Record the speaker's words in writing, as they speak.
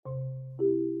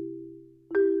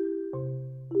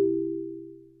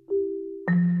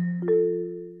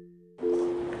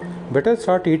Better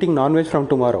start eating non-veg from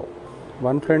tomorrow,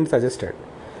 one friend suggested.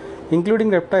 Including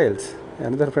reptiles,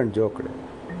 another friend joked.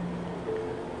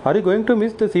 Are you going to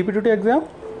miss the CP2 exam?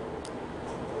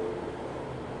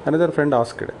 Another friend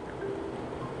asked.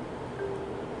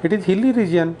 It is hilly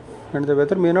region and the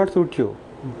weather may not suit you.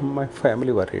 My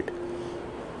family worried.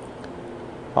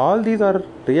 All these are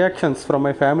reactions from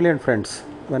my family and friends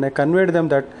when I conveyed them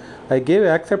that I gave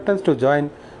acceptance to join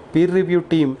peer review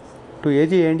team to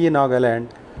AG&E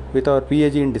Nagaland with our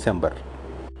PAG in December.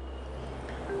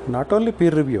 Not only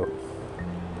peer review,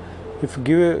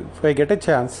 if I get a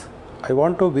chance, I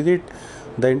want to visit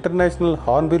the International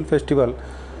Hornbill Festival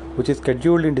which is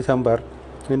scheduled in December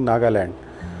in Nagaland.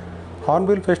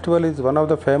 Hornbill Festival is one of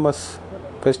the famous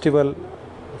festival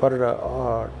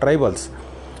for tribals.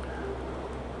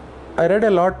 I read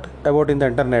a lot about in the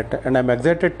internet and I am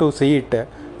excited to see it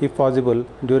if possible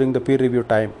during the peer review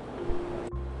time.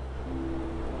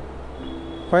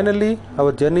 Finally,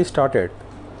 our journey started.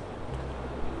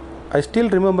 I still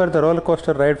remember the roller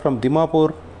coaster ride from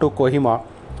Dimapur to Kohima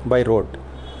by road.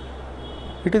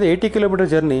 It is an 80-kilometer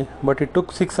journey, but it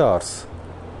took 6 hours.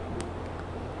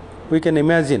 We can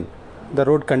imagine the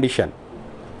road condition.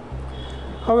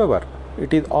 However,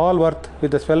 it is all worth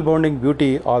with the spellbinding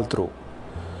beauty all through.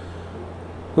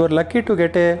 We were lucky to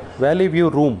get a valley view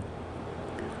room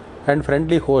and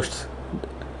friendly hosts.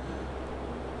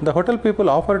 The hotel people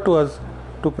offered to us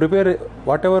to prepare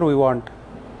whatever we want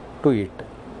to eat.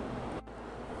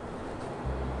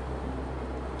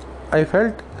 I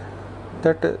felt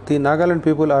that the Nagaland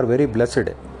people are very blessed.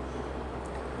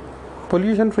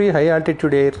 Pollution-free high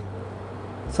altitude air,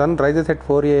 sun rises at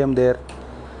 4 a.m. there,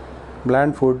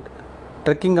 bland food,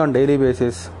 trekking on daily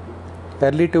basis,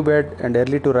 early to bed and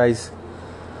early to rise.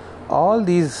 All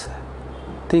these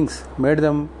things made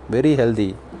them very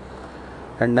healthy,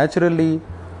 and naturally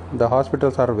the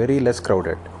hospitals are very less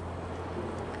crowded.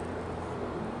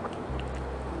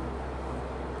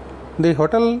 The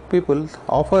hotel people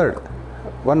offered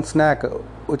one snack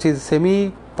which is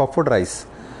semi puffed rice.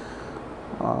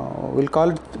 We'll call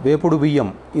it Vepudu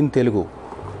Biyyam in Telugu.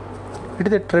 It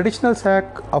is a traditional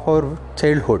snack of our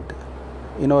childhood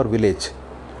in our village.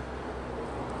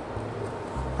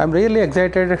 I am really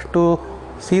excited to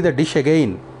see the dish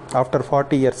again after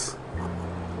 40 years.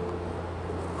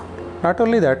 Not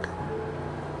only that,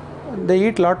 they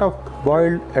eat lot of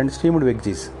boiled and steamed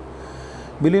veggies.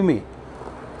 Believe me,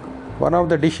 one of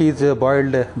the dish is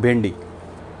boiled bendi.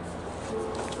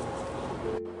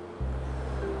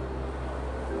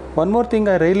 One more thing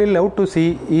I really love to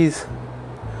see is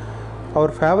our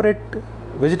favorite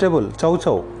vegetable, chow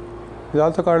chow, is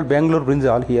also called Bangalore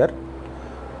brinjal here,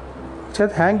 which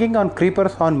is hanging on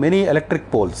creepers on many electric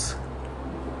poles.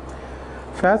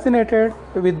 Fascinated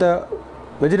with the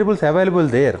vegetables available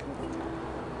there,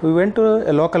 we went to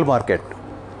a local market.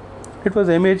 It was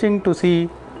amazing to see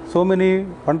so many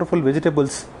wonderful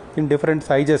vegetables in different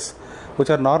sizes which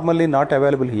are normally not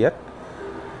available here,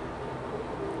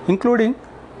 including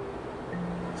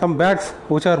some bags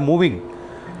which are moving.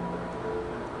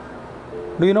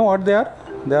 Do you know what they are?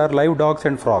 They are live dogs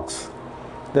and frogs.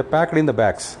 They are packed in the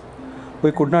bags.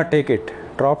 We could not take it,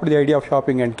 dropped the idea of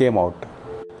shopping and came out.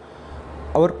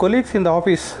 Our colleagues in the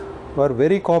office were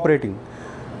very cooperating.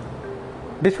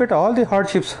 Despite all the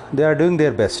hardships, they are doing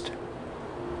their best.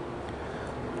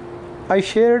 I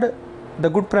shared the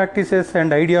good practices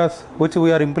and ideas which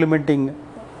we are implementing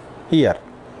here.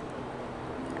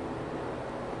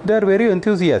 They are very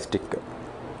enthusiastic.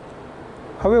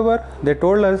 However, they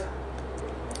told us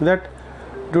that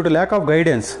due to lack of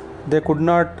guidance, they could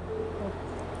not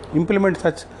implement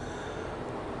such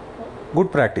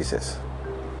good practices.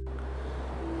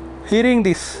 Hearing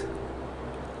this,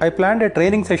 I planned a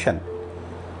training session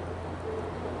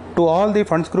to all the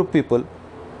funds group people,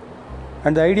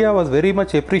 and the idea was very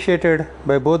much appreciated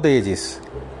by both the AGs.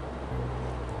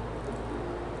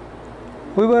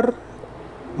 We were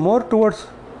more towards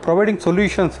providing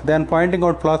solutions than pointing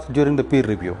out flaws during the peer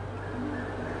review.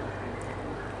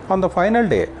 On the final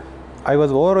day, I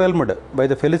was overwhelmed by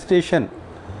the felicitation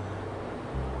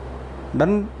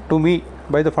done to me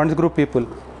by the funds group people,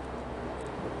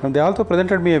 and they also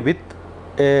presented me with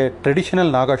a traditional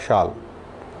Naga shawl.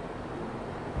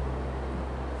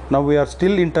 Now we are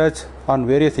still in touch on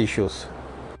various issues.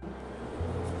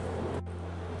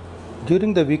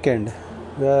 During the weekend,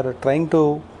 we are trying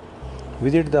to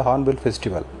visit the Hornbill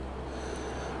Festival.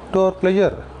 To our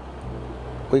pleasure,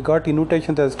 we got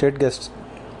invitations as state guests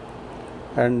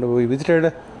and we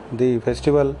visited the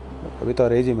festival with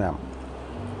our AG ma'am.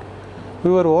 We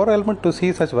were overwhelmed to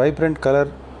see such vibrant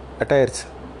color attires,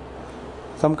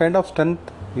 some kind of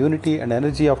strength, unity and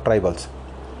energy of tribals.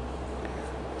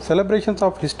 Celebrations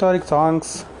of historic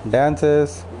songs,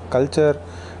 dances, culture,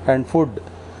 and food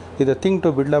is a thing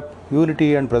to build up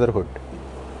unity and brotherhood.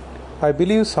 I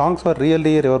believe songs were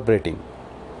really reverberating.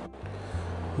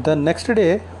 The next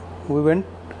day, we went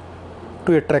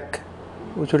to a trek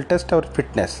which will test our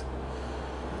fitness.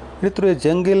 It through a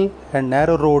jungle and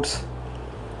narrow roads,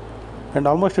 and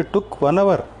almost it took 1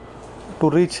 hour to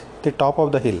reach the top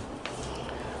of the hill,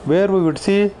 where we would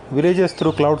see villages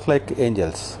through clouds like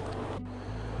angels.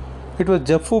 It was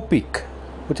Jaffu Peak,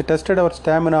 which tested our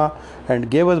stamina and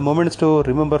gave us moments to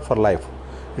remember for life.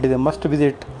 It is a must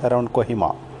visit around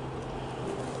Kohima.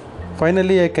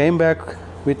 Finally, I came back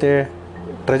with a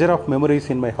treasure of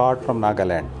memories in my heart from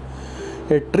Nagaland.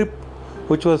 A trip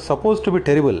which was supposed to be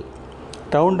terrible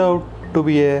turned out to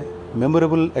be a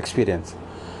memorable experience.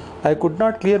 I could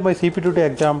not clear my CP2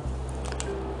 exam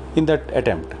in that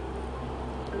attempt.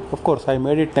 Of course, I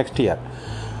made it next year,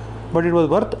 but it was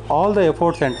worth all the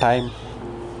efforts and time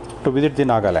to visit the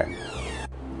Nagaland.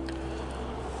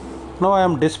 Now I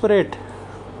am desperate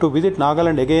to visit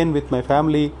Nagaland again with my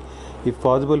family, if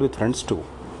possible with friends too,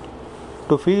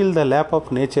 to feel the lap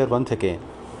of nature once again.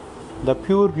 The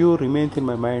pure view remains in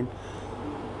my mind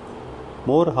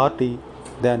more hearty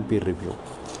than peer review.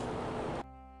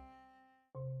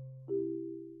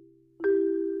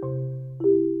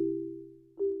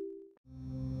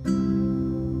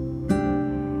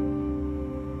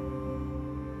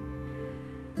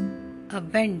 A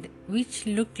bend which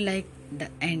looked like the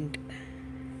end.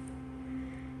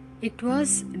 It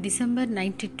was December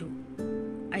 92.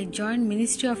 I joined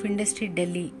Ministry of Industry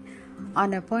Delhi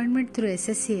on appointment through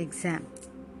SSC exam.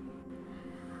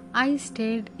 I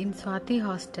stayed in Swati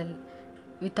hostel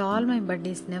with all my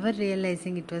buddies, never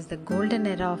realizing it was the golden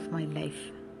era of my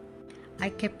life. I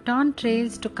kept on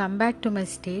trails to come back to my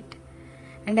state,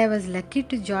 and I was lucky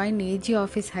to join AG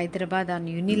office Hyderabad on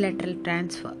unilateral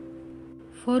transfer.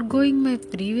 Foregoing my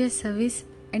previous service,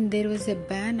 and there was a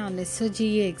ban on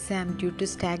SOGA exam due to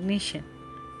stagnation.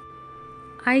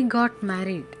 I got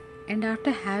married, and after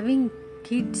having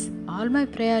kids, all my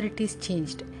priorities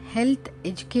changed. Health,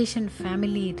 education,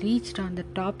 family reached on the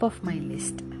top of my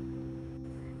list.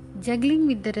 Juggling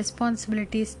with the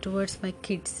responsibilities towards my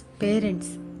kids,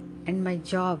 parents, and my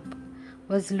job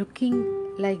was looking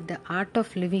like the art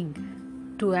of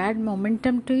living. To add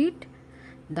momentum to it,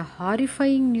 the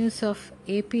horrifying news of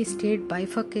AP state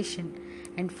bifurcation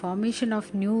and formation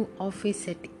of new office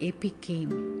at AP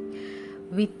came,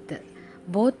 with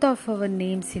both of our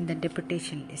names in the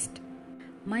deputation list.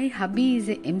 My hubby is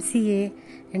a MCA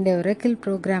and a Oracle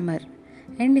programmer,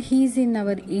 and he is in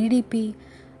our EDP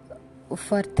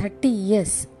for 30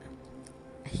 years.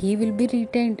 He will be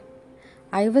retained.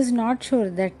 I was not sure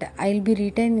that I'll be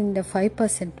retained in the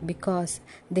 5% because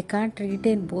they can't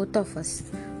retain both of us.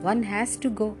 One has to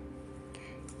go.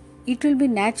 It will be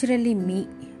naturally me.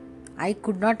 I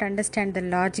could not understand the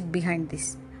logic behind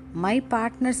this. My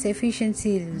partner's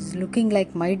efficiency is looking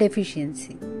like my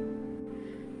deficiency.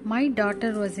 My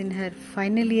daughter was in her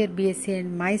final year BSc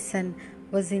and my son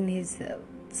was in his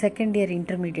second year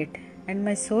intermediate. And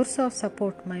my source of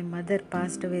support, my mother,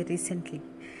 passed away recently.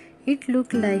 It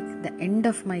looked like the end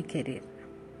of my career.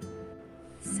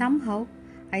 Somehow,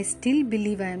 I still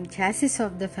believe I am chassis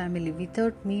of the family.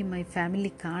 Without me, my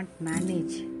family can't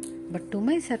manage. But to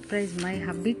my surprise, my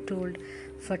hubby told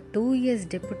for 2 years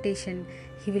deputation,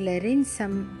 he will arrange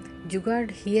some jugaad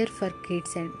here for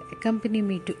kids and accompany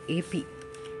me to AP.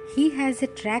 He has a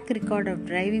track record of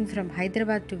driving from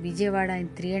Hyderabad to Vijayawada in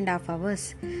 3.5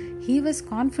 hours. He was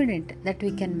confident that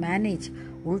we can manage.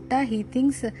 Ulta, he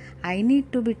thinks I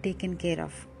need to be taken care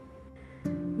of.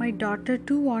 My daughter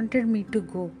too wanted me to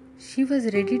go. She was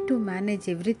ready to manage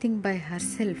everything by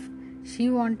herself. She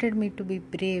wanted me to be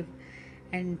brave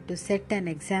and to set an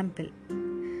example.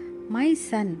 My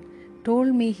son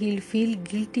told me he'll feel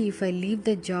guilty if I leave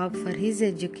the job for his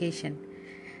education,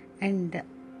 and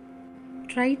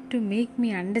tried to make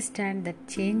me understand that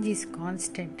change is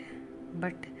constant,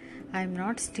 but I am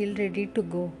not still ready to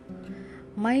go.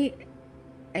 My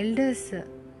elders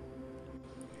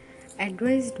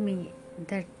advised me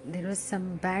that there was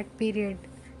some bad period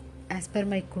as per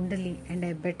my Kundali and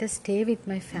I better stay with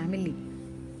my family.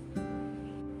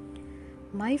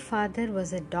 My father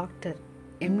was a doctor,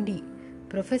 MD,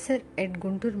 professor at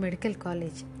Guntur Medical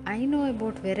College. I know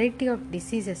about variety of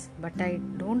diseases, but I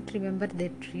don't remember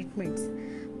their treatments.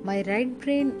 My right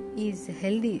brain is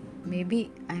healthy.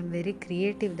 Maybe I am very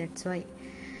creative, that's why.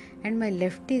 And my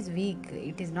left is weak.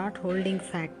 It is not holding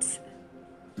facts.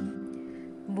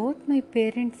 Both my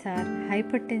parents are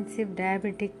hypertensive,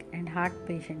 diabetic and heart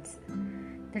patients.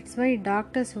 That's why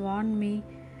doctors warn me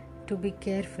to be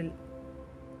careful.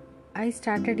 I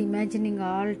started imagining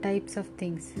all types of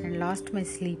things and lost my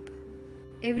sleep.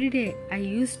 Every day I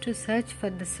used to search for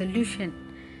the solution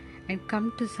and come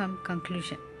to some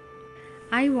conclusion.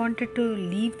 I wanted to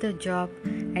leave the job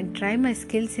and try my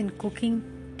skills in cooking,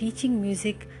 teaching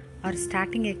music, or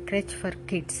starting a crèche for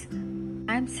kids.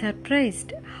 I am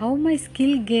surprised how my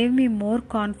skill gave me more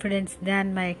confidence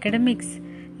than my academics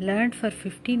learned for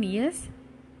 15 years.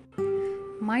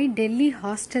 My Delhi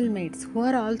hostel mates, who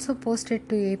are also posted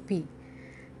to AP,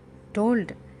 told,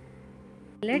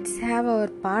 "Let's have our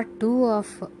part 2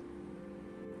 of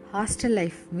hostel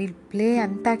life. We'll play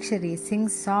Antakshari, sing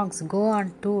songs, go on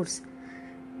tours.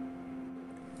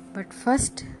 But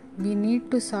first, we need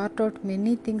to sort out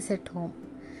many things at home."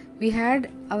 We had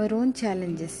our own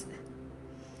challenges.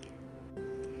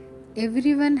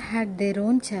 Everyone had their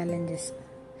own challenges.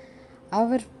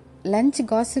 Our lunch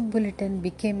gossip bulletin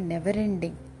became never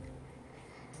ending.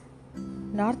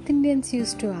 North Indians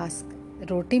used to ask,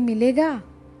 "Roti milega?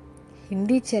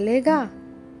 Hindi chalega?"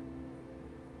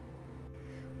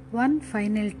 One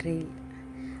final trail.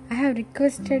 I have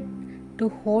requested to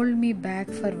hold me back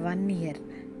for 1 year.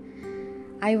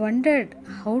 I wondered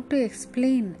how to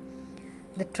explain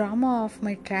the trauma of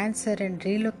my transfer and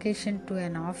relocation to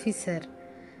an officer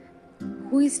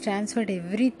who is transferred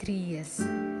every 3 years.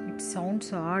 It sounds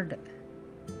odd.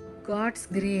 God's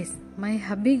grace, my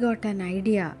hubby got an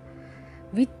idea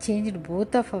which changed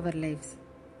both of our lives.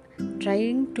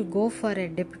 Trying to go for a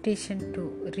deputation to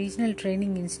Regional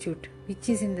Training Institute, which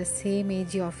is in the same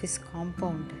AG office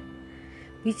compound,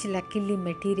 which luckily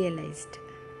materialized.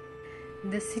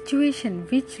 The situation,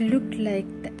 which looked like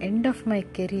the end of my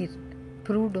career,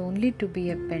 proved only to be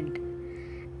a bend,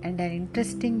 and an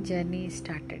interesting journey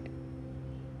started.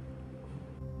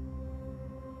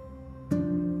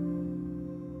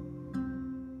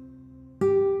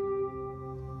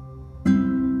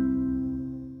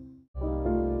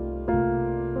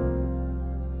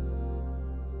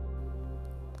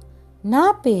 నా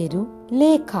పేరు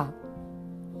లేఖ.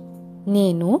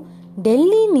 నేను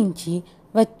ఢిల్లీ నుంచి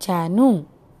వచ్చాను.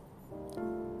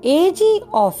 AG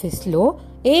ఆఫీస్లో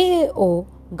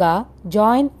ఏఏఓగా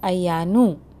join అయ్యాను.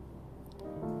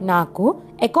 నాకు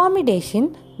accommodation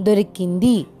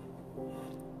దొరికింది.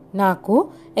 నాకు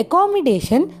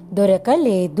అకామిడేషన్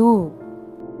దొరకలేదు.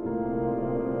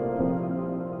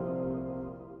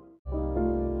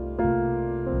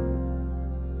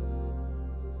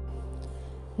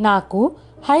 నాకు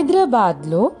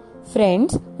హైదరాబాద్లో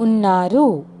ఫ్రెండ్స్ ఉన్నారు.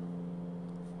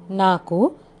 నాకు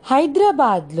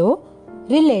హైదరాబాద్లో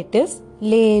రిలేటివ్స్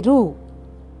లేరు.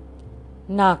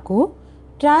 నాకు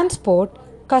ట్రాన్స్పోర్ట్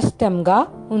కష్టంగా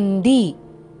ఉంది.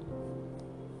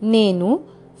 నేను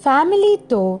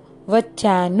ఫ్యామిలీతో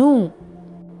వచ్చాను.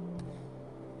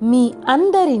 మీ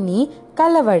అందరినీ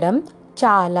కలవడం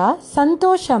చాలా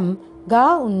సంతోషంగా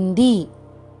ఉంది.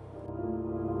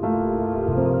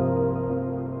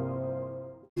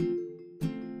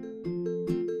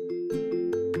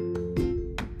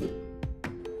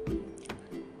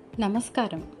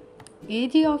 నమస్కారం.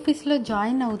 ఏజీ ఆఫీస్లో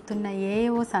జాయిన్ అవుతున్న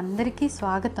ఏఏఓస్ అందరికీ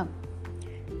స్వాగతం.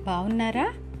 బాగున్నారా?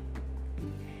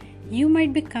 You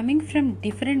might be coming from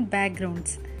different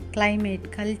backgrounds, climate,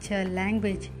 culture,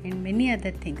 language and many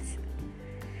other things.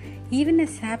 Even a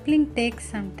sapling takes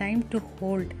some time to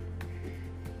hold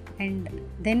and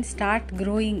then start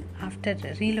growing after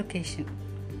relocation.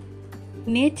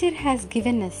 Nature has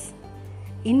given us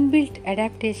inbuilt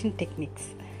adaptation techniques.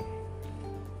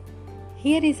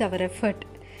 Here is our effort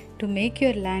to make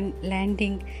your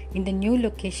landing in the new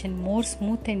location more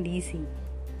smooth and easy.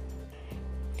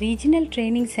 Regional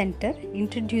Training Center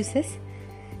introduces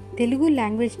Telugu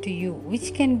language to you, which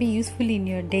can be useful in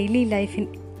your daily life in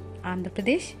Andhra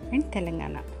Pradesh and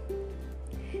Telangana.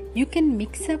 You can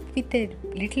mix up with a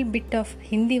little bit of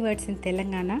Hindi words in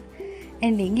Telangana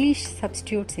and English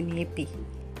substitutes in AP.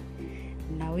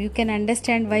 Now you can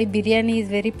understand why biryani is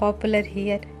very popular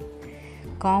here.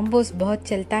 Combos बहुत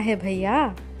चलता है भैया.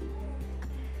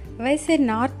 वैसे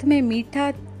north में मीठा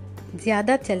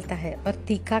ज़्यादा चलता है और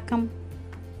तीखा कम.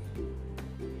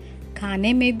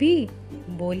 खाने में भी,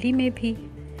 बोली में भी.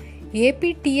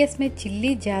 APTS में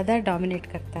चिल्ली ज़्यादा डोमिनेट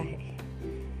करता है.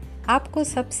 आपको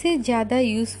सबसे ज़्यादा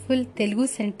यूज़फुल तेलुगु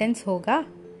सेंटेंस होगा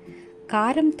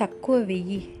కారం తక్కువ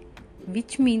వెయ్యి,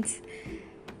 which means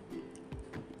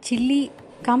chilli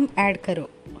come add करो.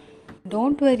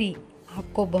 डोंट वरी,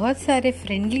 आपको बहुत सारे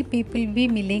फ्रेंडली पीपल भी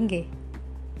मिलेंगे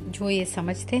जो ये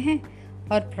समझते हैं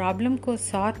और प्रॉब्लम को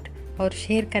सॉर्ट और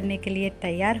शेयर करने के लिए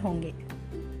तैयार होंगे.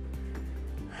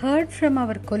 Heard from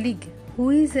our colleague who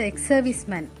is an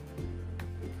ex-serviceman.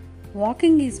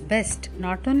 Walking is best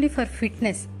not only for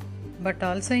fitness but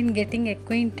also in getting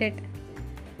acquainted.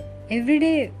 Every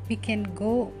day we can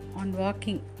go on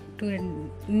walking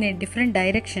in a different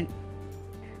direction,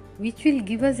 which will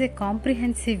give us a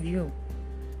comprehensive view.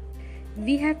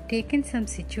 We have taken some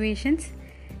situations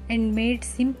and made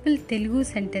simple Telugu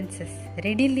sentences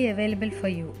readily available for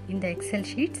you in the Excel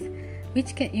sheets,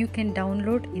 which you can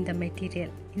download in the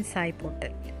material in Sai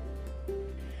portal.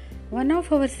 One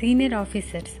of our senior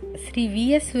officers, Sri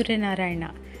V.S.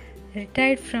 Suryanarayana,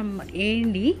 retired from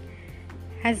A&E,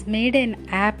 has made an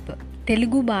app,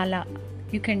 Telugu Bala.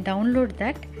 You can download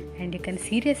that and you can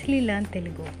seriously learn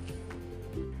Telugu.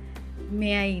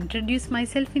 May I introduce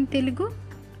myself in Telugu?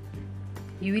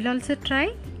 You will also try?